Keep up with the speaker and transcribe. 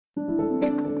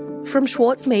From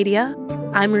Schwartz Media,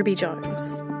 I'm Ruby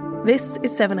Jones. This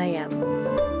is 7am.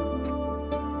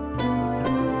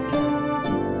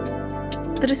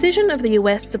 The decision of the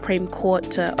US Supreme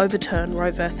Court to overturn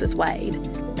Roe v. Wade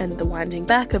and the winding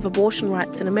back of abortion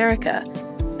rights in America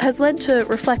has led to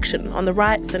reflection on the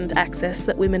rights and access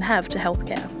that women have to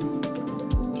healthcare.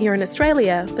 Here in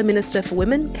Australia, the Minister for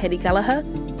Women, Katy Gallagher,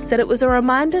 said it was a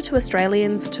reminder to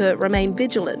Australians to remain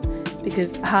vigilant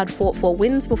because hard-fought-for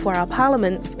wins before our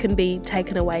parliaments can be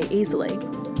taken away easily.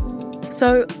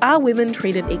 So, are women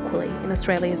treated equally in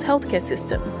Australia's healthcare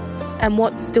system? And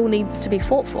what still needs to be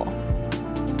fought for?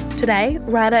 Today,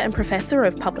 writer and Professor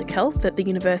of Public Health at the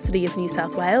University of New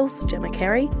South Wales, Gemma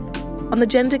Carey, on the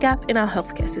gender gap in our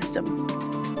healthcare system.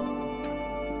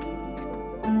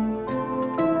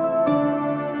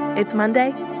 It's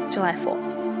Monday, July 4.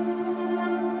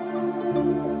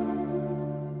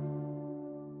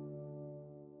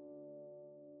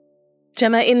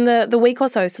 Gemma, in the week or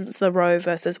so since the Roe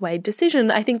versus Wade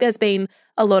decision, I think there's been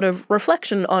a lot of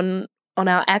reflection on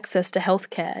our access to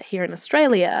healthcare here in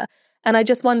Australia. And I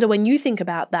just wonder, when you think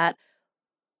about that,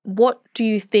 what do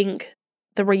you think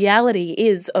the reality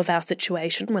is of our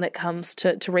situation when it comes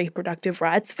to reproductive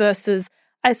rights versus,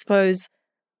 I suppose,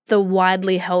 the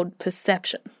widely held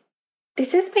perception?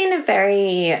 This has been a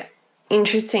very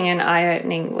interesting and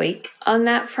eye-opening week on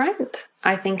that front.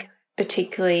 I think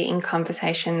particularly in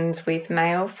conversations with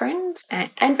male friends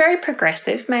and very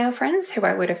progressive male friends who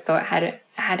I would have thought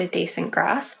had a decent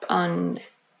grasp on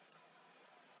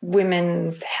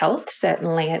women's health,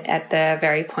 certainly at the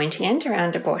very pointy end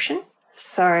around abortion.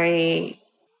 So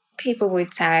people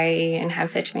would say and have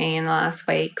said to me in the last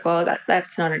week, well,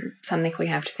 that's not something we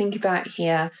have to think about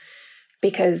here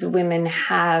because we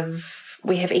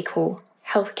have equal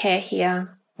healthcare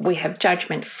here. We have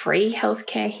judgment-free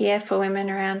healthcare here for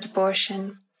women around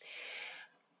abortion.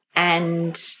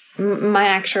 And my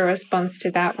actual response to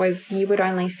that was, you would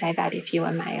only say that if you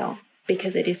were male,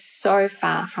 because it is so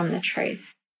far from the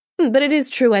truth. But it is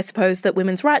true, I suppose, that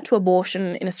women's right to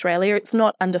abortion in Australia, it's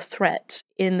not under threat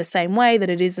in the same way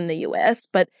that it is in the US,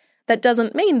 but that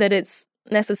doesn't mean that it's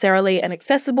necessarily an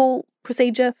accessible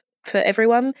procedure for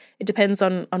everyone. It depends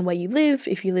on where you live.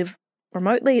 If you live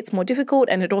remotely, it's more difficult,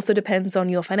 and it also depends on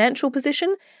your financial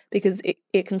position because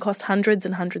it can cost hundreds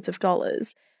and hundreds of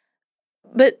dollars.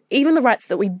 But even the rights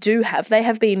that we do have, they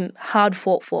have been hard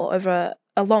fought for over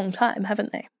a long time,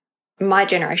 haven't they? My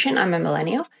generation, I'm a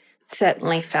millennial,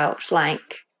 certainly felt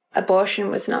like abortion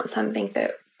was not something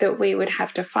that we would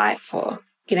have to fight for.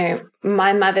 You know,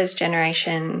 my mother's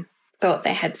generation thought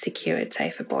they had secured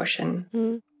safe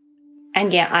abortion.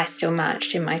 And yet I still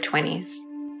marched in my 20s.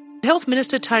 Health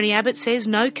Minister Tony Abbott says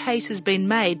no case has been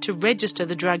made to register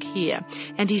the drug here,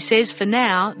 and he says for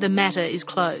now the matter is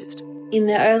closed. In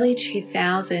the early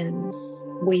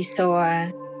 2000s, we saw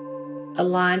a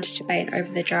large debate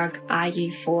over the drug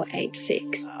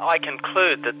RU486. I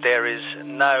conclude that there is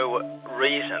no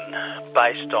reason,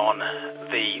 based on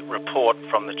the report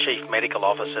from the Chief Medical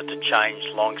Officer, to change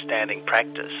long-standing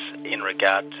practice in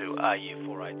regard to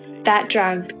RU486. That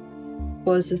drug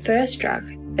was the first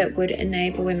drug that would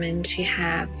enable women to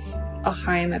have a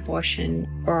home abortion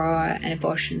or an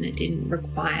abortion that didn't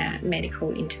require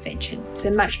medical intervention.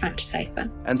 So much, much safer.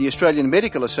 And the Australian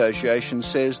Medical Association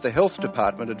says the Health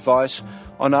Department advice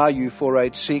on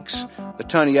RU486 that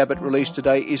Tony Abbott released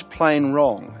today is plain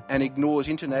wrong and ignores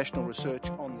international research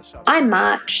on the subject. I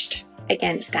marched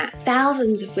against that.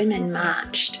 Thousands of women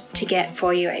marched to get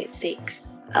 4U86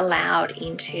 allowed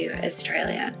into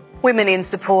Australia. Women in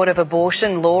support of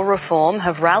abortion law reform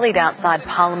have rallied outside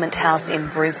Parliament House in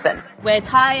Brisbane. We're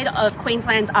tired of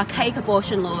Queensland's archaic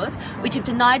abortion laws, which have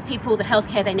denied people the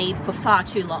healthcare they need for far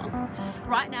too long.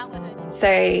 Right now, we're urging...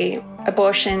 So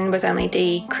abortion was only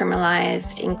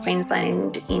decriminalised in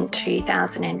Queensland in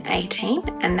 2018,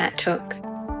 and that took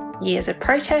years of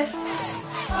protests.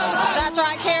 That's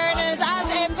right, Karen. As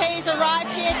MPs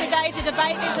arrive here today to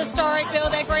debate this historic bill,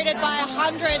 they're greeted by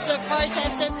hundreds of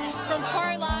protesters from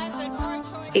pro-life and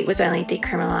pro-choice. It was only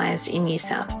decriminalised in New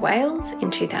South Wales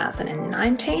in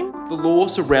 2019. The law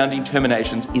surrounding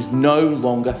terminations is no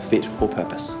longer fit for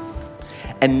purpose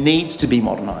and needs to be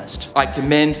modernised. I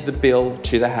commend the bill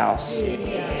to the House.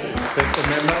 Thank the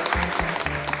member.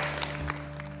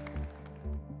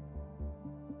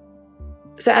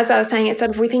 So as I was saying, it's sort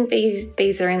of, we think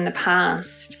these are in the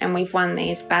past and we've won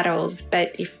these battles,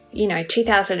 but if,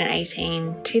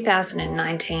 2018,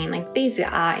 2019, like these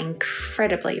are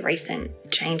incredibly recent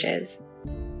changes.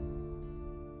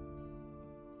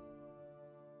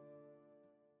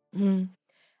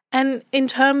 And in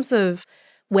terms of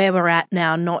where we're at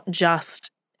now, not just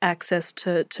access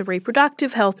to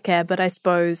reproductive healthcare, but I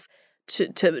suppose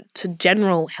to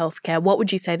general healthcare, what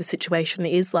would you say the situation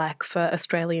is like for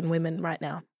Australian women right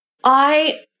now?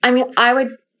 I mean, I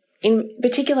would, in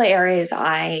particular areas,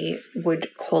 I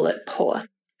would call it poor.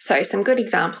 So some good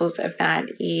examples of that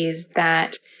is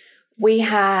that we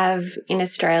have in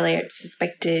Australia, it's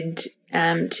suspected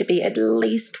to be at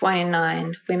least 1 in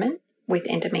 9 women with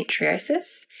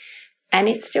endometriosis. And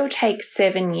it still takes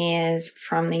 7 years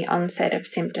from the onset of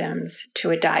symptoms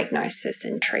to a diagnosis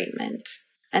and treatment.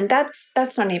 And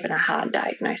that's not even a hard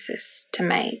diagnosis to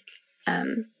make,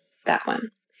 that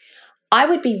one. I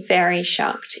would be very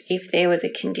shocked if there was a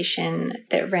condition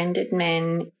that rendered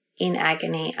men in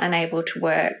agony, unable to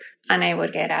work, unable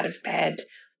to get out of bed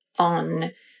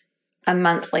on a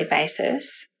monthly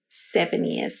basis, 7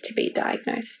 years to be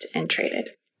diagnosed and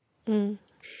treated. Mm.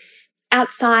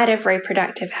 Outside of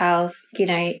reproductive health,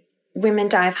 women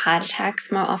die of heart attacks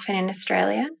more often in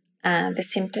Australia. The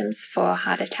symptoms for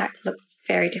heart attack look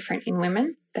very different in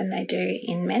women than they do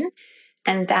in men,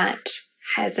 and that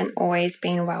hasn't always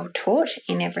been well taught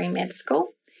in every med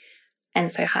school,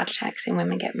 and so heart attacks in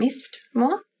women get missed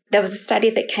more. There was a study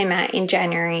that came out in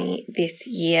January this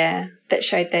year that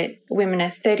showed that women are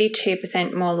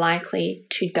 32% more likely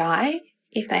to die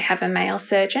if they have a male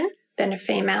surgeon than a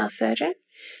female surgeon,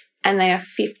 and they are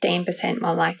 15%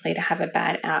 more likely to have a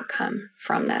bad outcome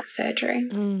from that surgery.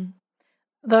 Mm.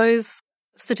 Those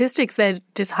statistics, they're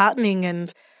disheartening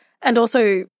and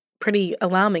also pretty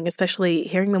alarming, especially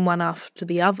hearing them one after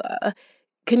the other.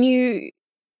 Can you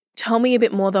tell me a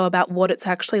bit more, though, about what it's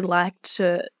actually like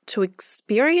to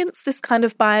experience this kind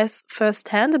of bias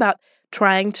firsthand, about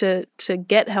trying to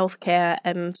get healthcare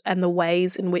and the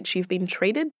ways in which you've been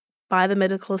treated by the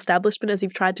medical establishment as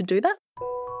you've tried to do that?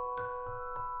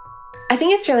 I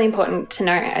think it's really important to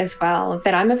know as well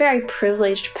that I'm a very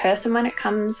privileged person when it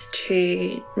comes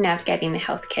to navigating the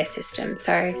healthcare system.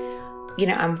 So,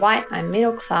 I'm white, I'm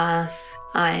middle class,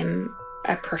 I'm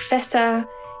a professor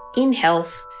in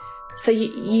health. So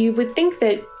you would think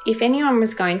that if anyone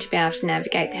was going to be able to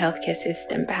navigate the healthcare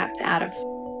system, perhaps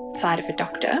outside of a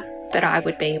doctor, that I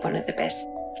would be one of the best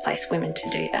placed women to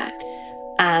do that.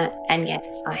 And yet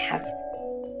I have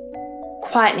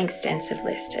quite an extensive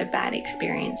list of bad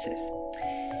experiences.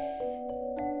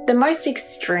 The most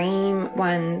extreme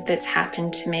one that's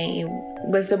happened to me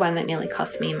was the one that nearly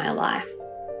cost me my life.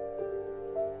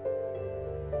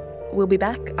 We'll be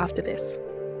back after this.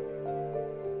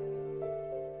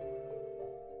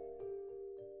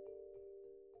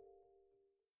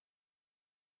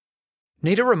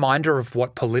 Need a reminder of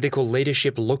what political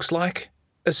leadership looks like?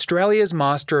 Australia's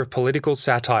master of political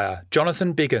satire,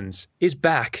 Jonathan Biggins, is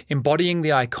back embodying the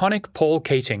iconic Paul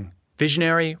Keating,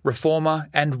 visionary, reformer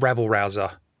and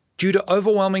rabble-rouser. Due to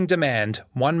overwhelming demand,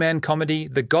 one-man comedy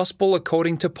The Gospel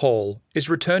According to Paul is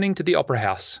returning to the Opera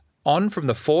House, on from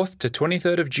the 4th to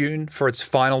 23rd of June for its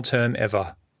final term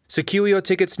ever. Secure your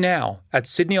tickets now at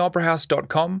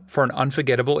sydneyoperahouse.com for an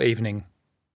unforgettable evening.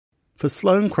 For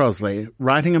Sloane Crosley,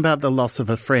 writing about the loss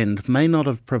of a friend may not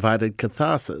have provided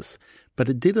catharsis, but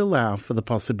it did allow for the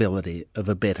possibility of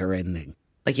a better ending.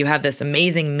 Like, you have this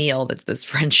amazing meal that's this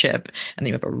friendship, and then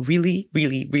you have a really,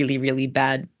 really, really, really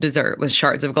bad dessert with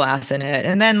shards of glass in it.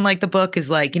 And then, the book is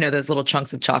those little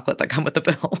chunks of chocolate that come with the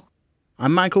bill.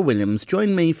 I'm Michael Williams.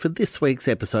 Join me for this week's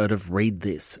episode of Read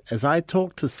This as I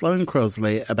talk to Sloane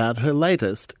Crosley about her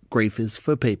latest, Grief is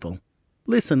for People.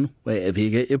 Listen wherever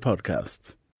you get your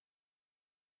podcasts.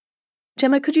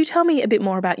 Gemma, could you tell me a bit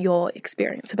more about your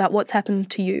experience, about what's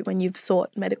happened to you when you've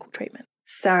sought medical treatment?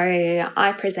 So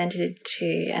I presented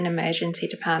to an emergency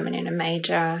department in a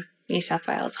major New South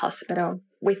Wales hospital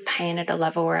with pain at a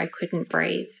level where I couldn't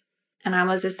breathe, and I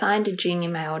was assigned a junior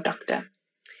male doctor.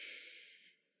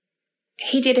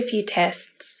 He did a few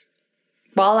tests.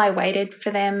 While I waited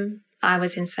for them, I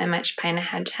was in so much pain I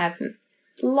had to have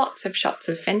lots of shots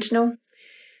of fentanyl.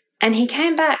 And he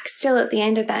came back still at the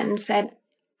end of that and said,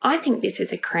 "I think this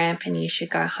is a cramp and you should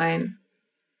go home."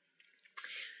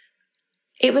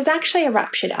 It was actually a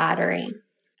ruptured artery,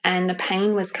 and the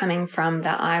pain was coming from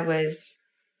that I was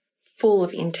full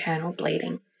of internal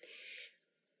bleeding.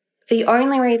 The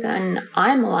only reason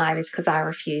I'm alive is because I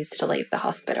refused to leave the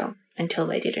hospital until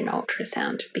they did an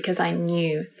ultrasound, because I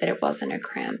knew that it wasn't a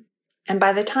cramp. And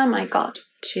by the time I got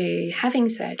to having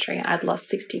surgery, I'd lost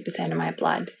 60% of my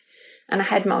blood, and I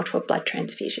had multiple blood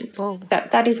transfusions. Whoa.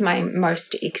 That is my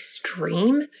most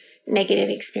extreme negative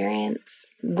experience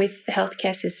with the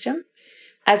healthcare system.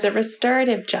 As a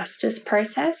restorative justice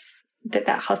process that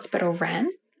hospital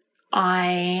ran,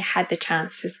 I had the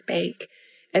chance to speak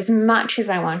as much as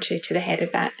I wanted to the head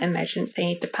of that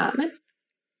emergency department.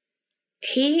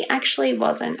 he actually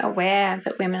wasn't aware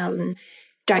that women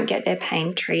don't get their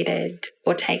pain treated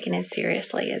or taken as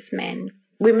seriously as men.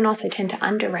 Women also tend to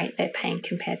underrate their pain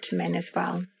compared to men as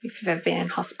well. If you've ever been in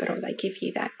hospital, they give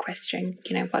you that question,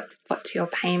 what's your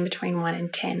pain between 1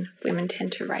 and 10? Women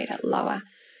tend to rate it lower.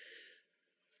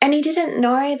 And he didn't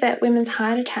know that women's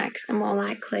heart attacks are more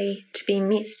likely to be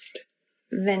missed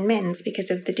than men's because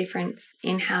of the difference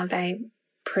in how they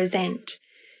present.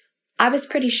 I was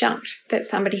pretty shocked that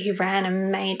somebody who ran a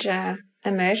major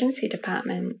emergency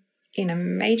department in a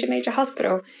major, major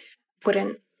hospital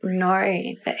wouldn't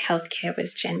know that healthcare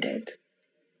was gendered.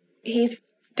 He's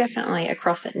definitely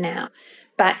across it now,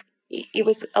 but it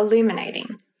was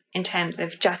illuminating in terms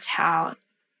of just how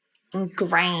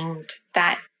ingrained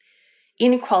that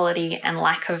inequality and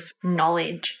lack of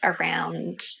knowledge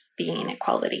around the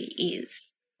inequality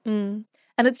is. And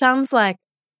it sounds like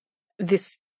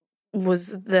this was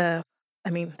the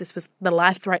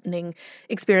life-threatening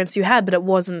experience you had, but it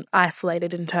wasn't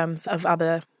isolated in terms of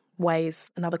other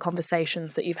ways and other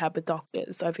conversations that you've had with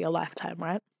doctors over your lifetime,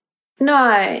 right?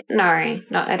 No,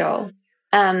 not at all.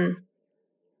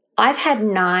 I've had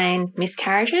 9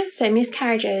 miscarriages. So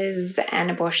miscarriages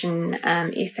and abortion,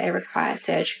 if they require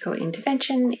surgical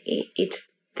intervention, it's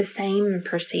the same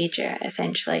procedure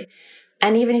essentially.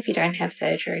 And even if you don't have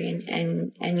surgery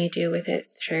and you deal with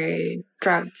it through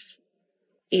drugs,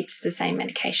 it's the same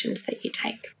medications that you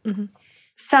take. Mm-hmm.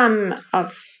 Some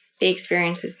of the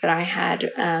experiences that I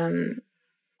had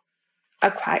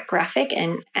are quite graphic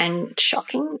and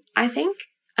shocking, I think.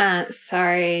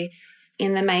 So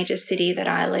in the major city that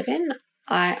I live in,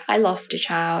 I lost a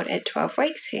child at 12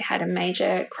 weeks who had a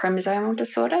major chromosomal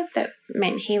disorder that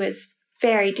meant he was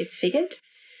very disfigured.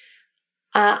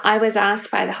 I was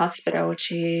asked by the hospital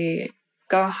to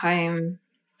go home,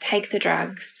 take the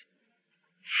drugs,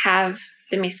 have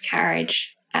the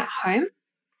miscarriage at home,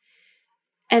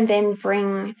 and then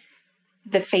bring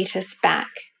the fetus back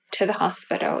to the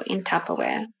hospital in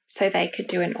Tupperware so they could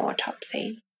do an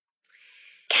autopsy.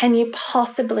 Can you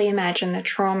possibly imagine the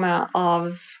trauma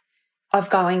of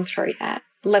going through that,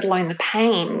 let alone the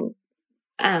pain,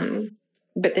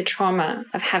 but the trauma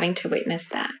of having to witness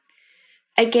that?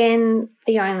 Again,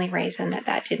 the only reason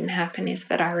that didn't happen is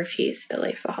that I refused to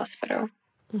leave the hospital,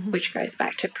 which goes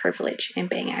back to privilege and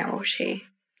being able to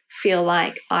feel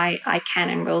like I can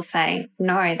and will say,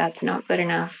 no, that's not good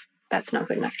enough. That's not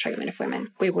good enough treatment of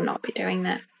women. We will not be doing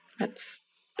that. I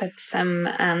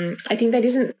think that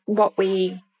isn't what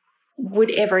we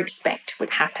would ever expect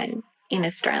would happen in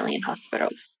Australian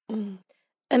hospitals.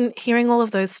 And hearing all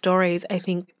of those stories, I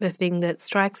think the thing that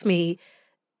strikes me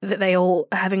that they all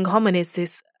have in common is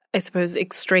this, I suppose,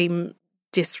 extreme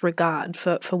disregard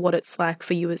for what it's like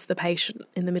for you as the patient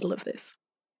in the middle of this.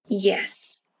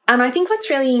 Yes. And I think what's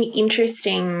really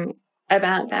interesting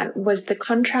about that was the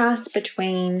contrast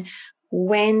between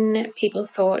when people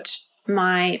thought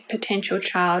my potential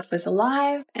child was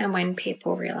alive and when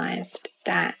people realised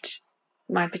that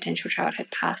my potential child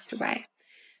had passed away.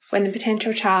 When the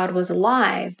potential child was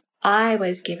alive, I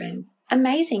was given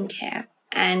amazing care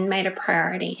and made a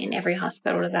priority in every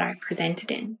hospital that I presented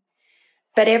in.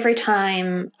 But every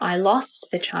time I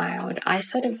lost the child, I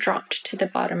sort of dropped to the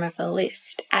bottom of the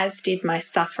list, as did my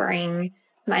suffering,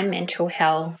 my mental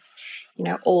health,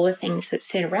 all the things that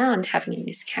sit around having a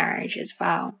miscarriage as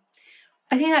well.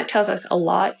 I think that tells us a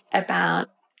lot about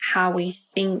how we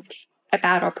think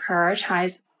about or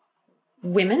prioritise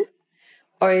women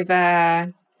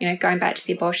over, going back to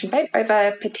the abortion debate,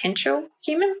 over potential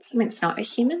humans. I mean, it's not a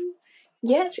human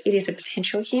yet. It is a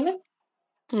potential human.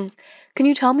 Can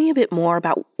you tell me a bit more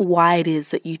about why it is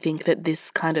that you think that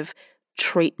this kind of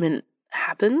treatment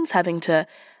happens, having to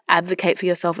advocate for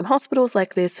yourself in hospitals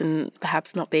like this and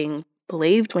perhaps not being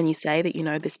believed when you say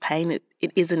that, this pain,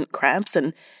 it isn't cramps,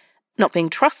 and not being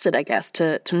trusted, I guess,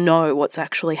 to know what's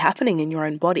actually happening in your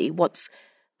own body? What's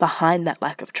behind that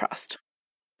lack of trust?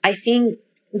 I think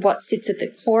what sits at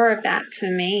the core of that for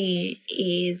me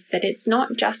is that it's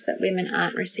not just that women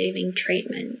aren't receiving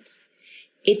treatment.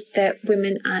 It's that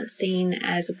women aren't seen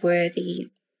as worthy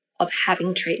of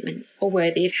having treatment or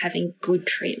worthy of having good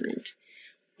treatment.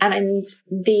 And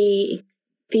the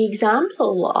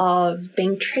example of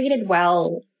being treated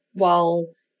well while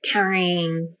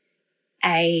carrying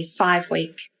a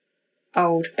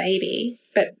 5-week-old baby,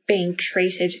 but being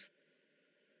treated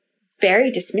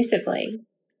very dismissively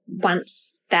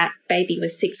once that baby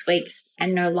was 6 weeks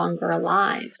and no longer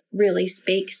alive, really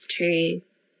speaks to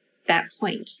that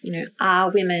point.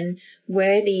 Are women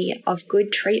worthy of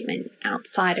good treatment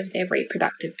outside of their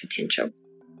reproductive potential?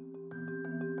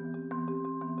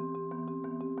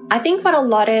 I think what a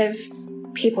lot of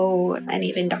people and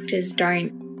even doctors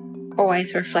don't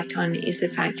always reflect on is the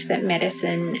fact that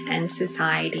medicine and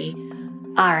society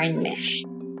are enmeshed.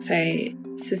 So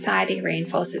society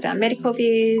reinforces our medical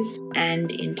views,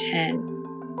 and in turn,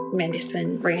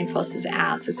 medicine reinforces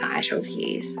our societal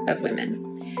views of women.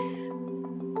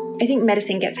 I think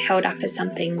medicine gets held up as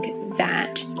something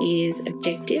that is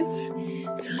objective,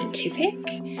 scientific,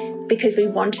 because we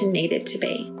want and need it to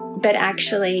be. But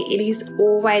actually, it is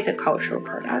always a cultural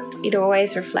product. It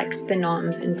always reflects the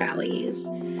norms and values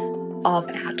of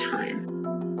our time.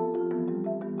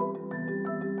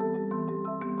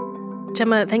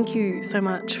 Gemma, thank you so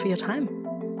much for your time.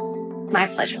 My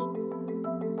pleasure.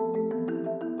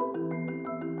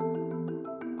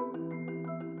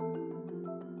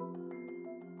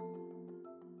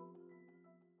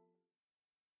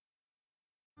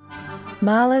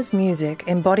 Mahler's music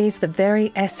embodies the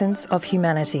very essence of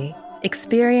humanity.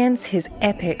 Experience his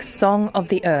epic Song of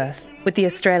the Earth with the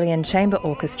Australian Chamber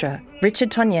Orchestra,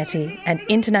 Richard Tognetti, and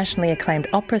internationally acclaimed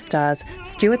opera stars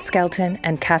Stuart Skelton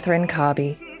and Catherine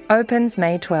Carby. Opens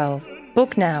May 12.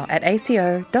 Book now at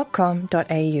aco.com.au.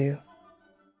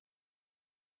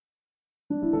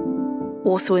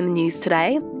 Also in the news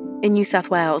today, in New South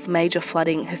Wales, major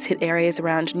flooding has hit areas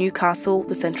around Newcastle,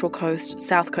 the Central Coast,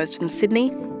 South Coast and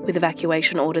Sydney, with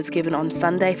evacuation orders given on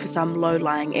Sunday for some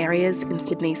low-lying areas in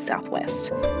Sydney's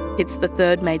southwest. It's the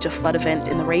third major flood event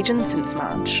in the region since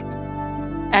March.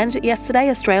 And yesterday,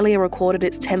 Australia recorded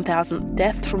its 10,000th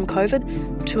death from COVID,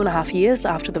 2.5 years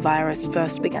after the virus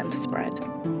first began to spread.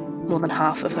 More than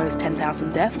half of those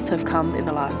 10,000 deaths have come in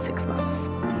the last 6 months.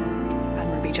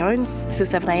 I'm Ruby Jones. This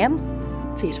is 7am.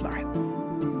 See you tomorrow.